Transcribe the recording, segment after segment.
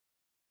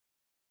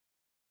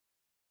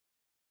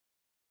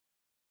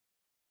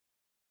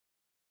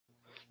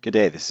Good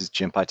day, this is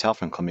Jim Pytel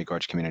from Columbia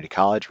Gorge Community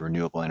College,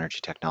 Renewable Energy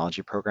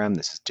Technology Program.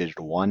 This is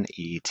Digital 1,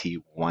 EET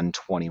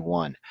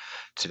 121.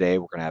 Today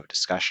we're going to have a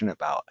discussion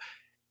about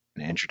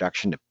an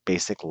introduction to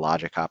basic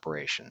logic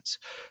operations.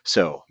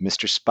 So,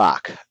 Mr.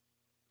 Spock,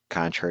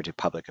 contrary to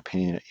public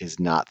opinion, is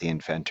not the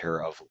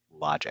inventor of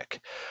logic.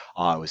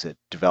 It was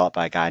developed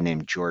by a guy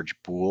named George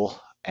Boole,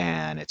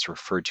 and it's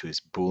referred to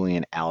as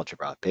Boolean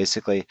algebra.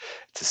 Basically,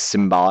 it's a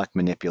symbolic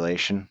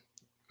manipulation,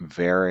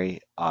 very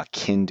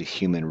akin to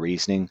human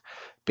reasoning.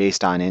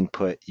 Based on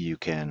input, you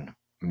can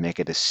make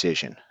a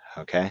decision,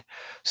 okay?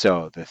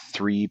 So the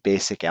three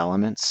basic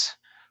elements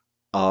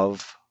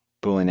of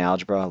Boolean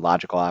algebra,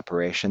 logical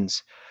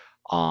operations,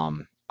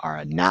 are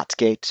a NOT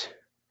gate,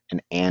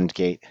 an AND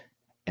gate,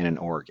 and an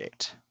OR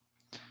gate.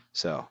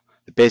 So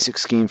the basic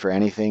scheme for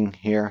anything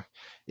here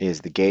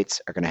is the gates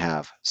are going to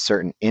have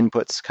certain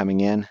inputs coming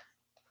in.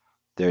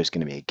 There's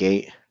going to be a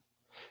gate,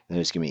 and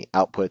there's going to be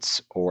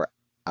outputs or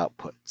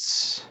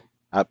outputs,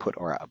 output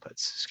or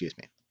outputs, excuse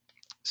me.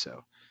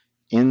 So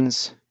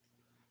ins,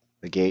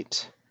 the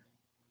gate,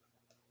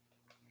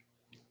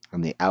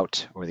 and the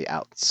out or the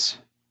outs.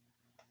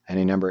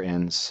 Any number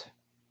ins,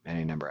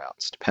 any number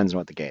outs. Depends on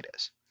what the gate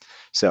is.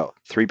 So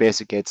three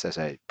basic gates, as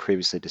I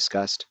previously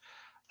discussed: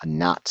 a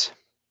NOT,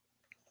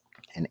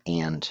 an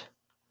AND,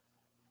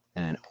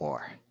 and an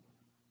OR.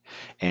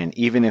 And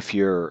even if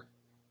you're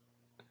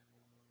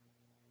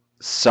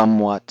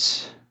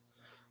somewhat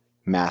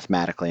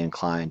mathematically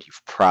inclined,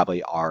 you've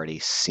probably already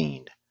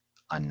seen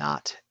a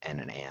NOT and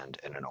an AND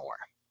and an OR.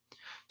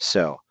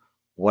 So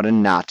what a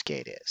NOT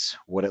gate is,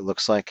 what it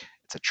looks like,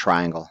 it's a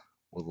triangle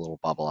with a little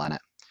bubble on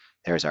it.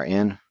 There's our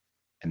in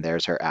and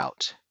there's our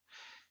out.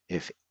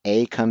 If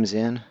A comes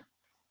in,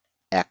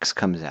 X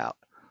comes out.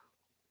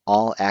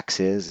 All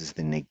X is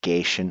the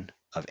negation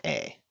of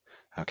A.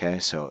 Okay,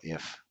 so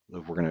if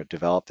we're going to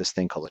develop this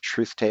thing called a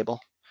truth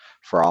table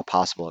for all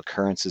possible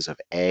occurrences of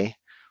A,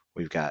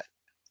 we've got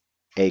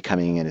A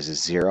coming in as a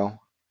 0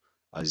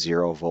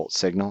 volt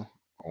signal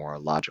or a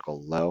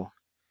logical low,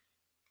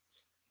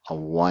 a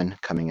 1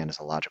 coming in as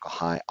a logical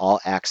high. All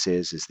X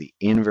is the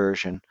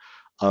inversion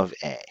of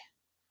A.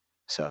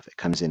 So if it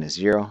comes in as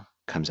 0,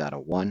 comes out a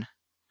 1,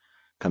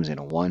 comes in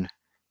a 1,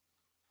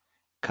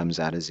 comes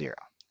out a 0.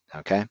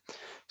 Okay,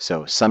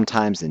 so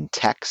sometimes in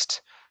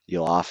text,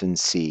 you'll often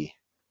see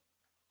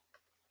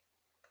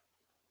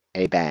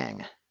a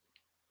bang.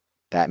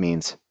 That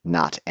means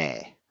not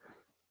A.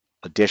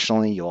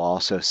 Additionally, you'll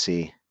also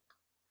see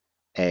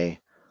A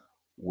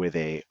with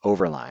a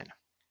overline.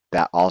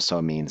 That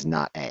also means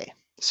not A.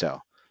 So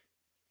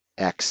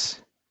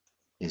X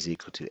is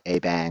equal to a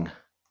bang.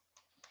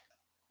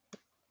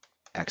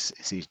 X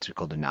is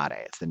equal to not A.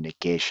 It's the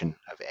negation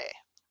of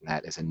A.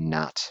 That is a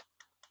not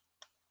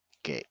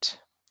gate.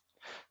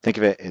 Think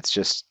of it, it's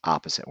just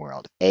opposite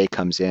world. A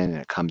comes in and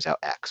it comes out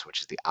X,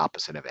 which is the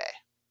opposite of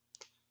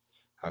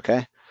A.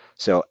 Okay,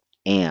 so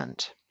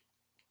AND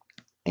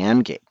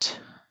gate.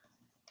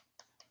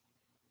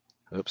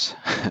 Oops,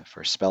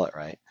 first spell it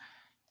right.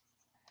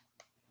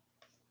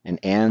 An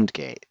AND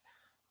gate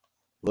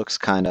looks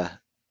kind of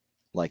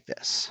like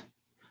this.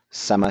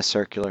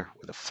 Semicircular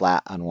with a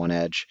flat on one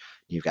edge.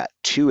 You've got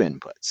two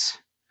inputs.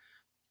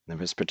 In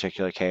this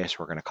particular case,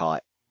 we're going to call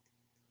it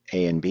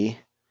A and B.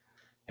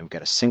 And we've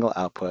got a single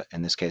output.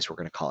 In this case, we're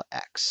going to call it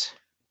X.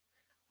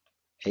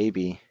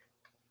 AB,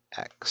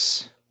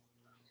 X.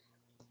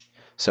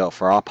 So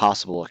for all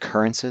possible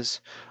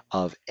occurrences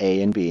of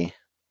A and B,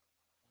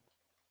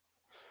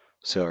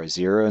 so our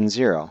 0 and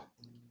 0,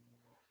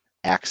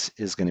 X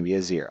is going to be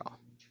a 0.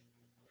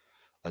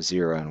 A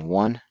 0 and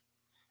 1,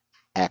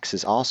 X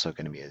is also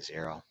going to be a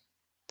 0.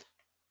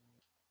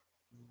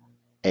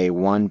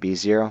 A1,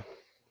 B0,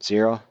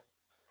 0,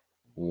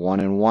 1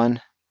 and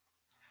 1.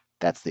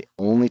 That's the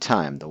only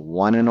time, the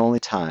one and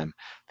only time,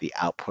 the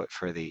output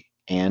for the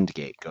AND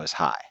gate goes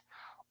high.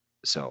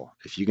 So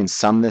if you can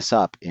sum this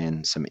up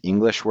in some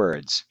English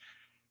words,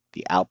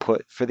 the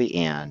output for the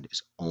AND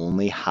is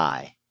only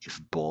high if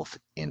both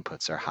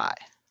inputs are high.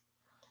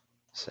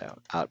 So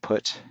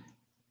output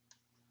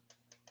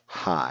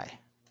high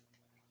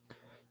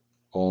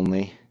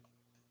only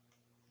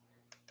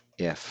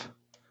if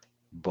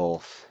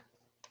both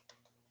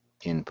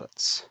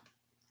inputs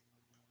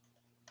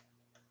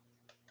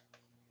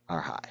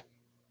are high.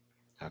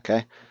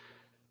 Okay,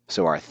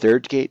 so our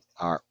third gate,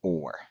 our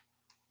OR.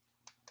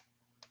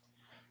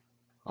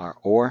 Our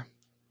OR,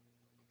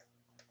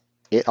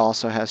 it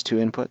also has two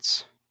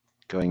inputs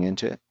going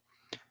into it.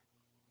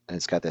 And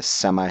it's got this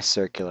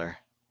semicircular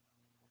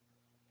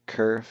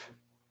curve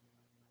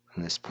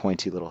and this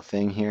pointy little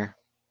thing here.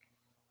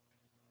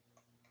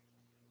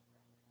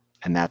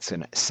 And that's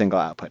a single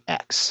output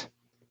X.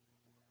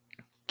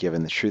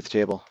 Given the truth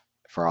table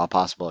for all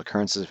possible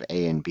occurrences of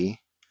A and B,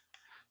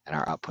 and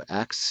our output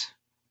X.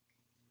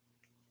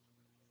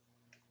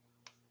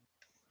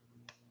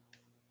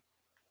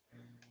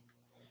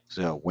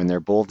 So when they're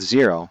both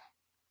 0,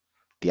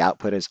 the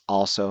output is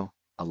also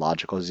a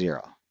logical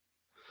 0.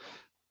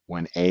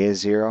 When A is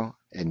 0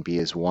 and B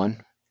is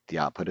 1, the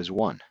output is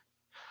 1.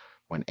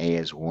 When A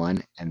is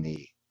 1 and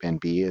the and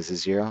B is a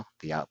 0,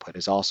 the output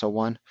is also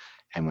 1.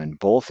 And when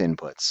both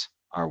inputs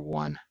are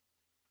 1,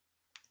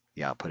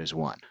 the output is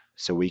 1.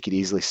 So we could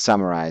easily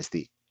summarize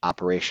the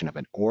operation of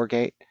an OR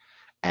gate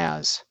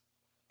as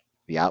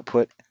the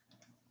output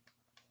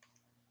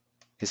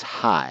is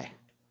high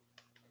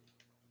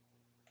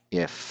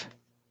if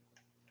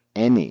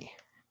any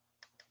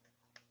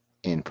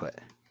input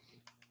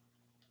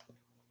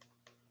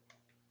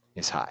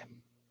is high.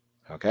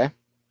 Okay?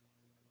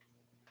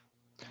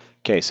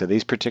 Okay, so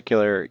these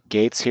particular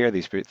gates here,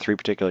 these three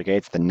particular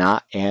gates, the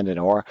NOT, AND, and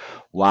OR,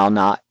 while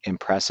not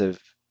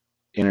impressive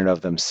in and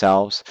of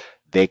themselves,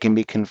 they can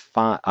be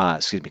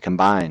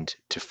combined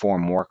to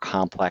form more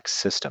complex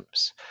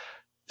systems.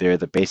 They're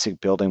the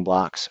basic building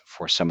blocks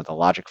for some of the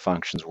logic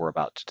functions we're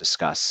about to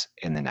discuss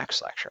in the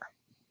next lecture.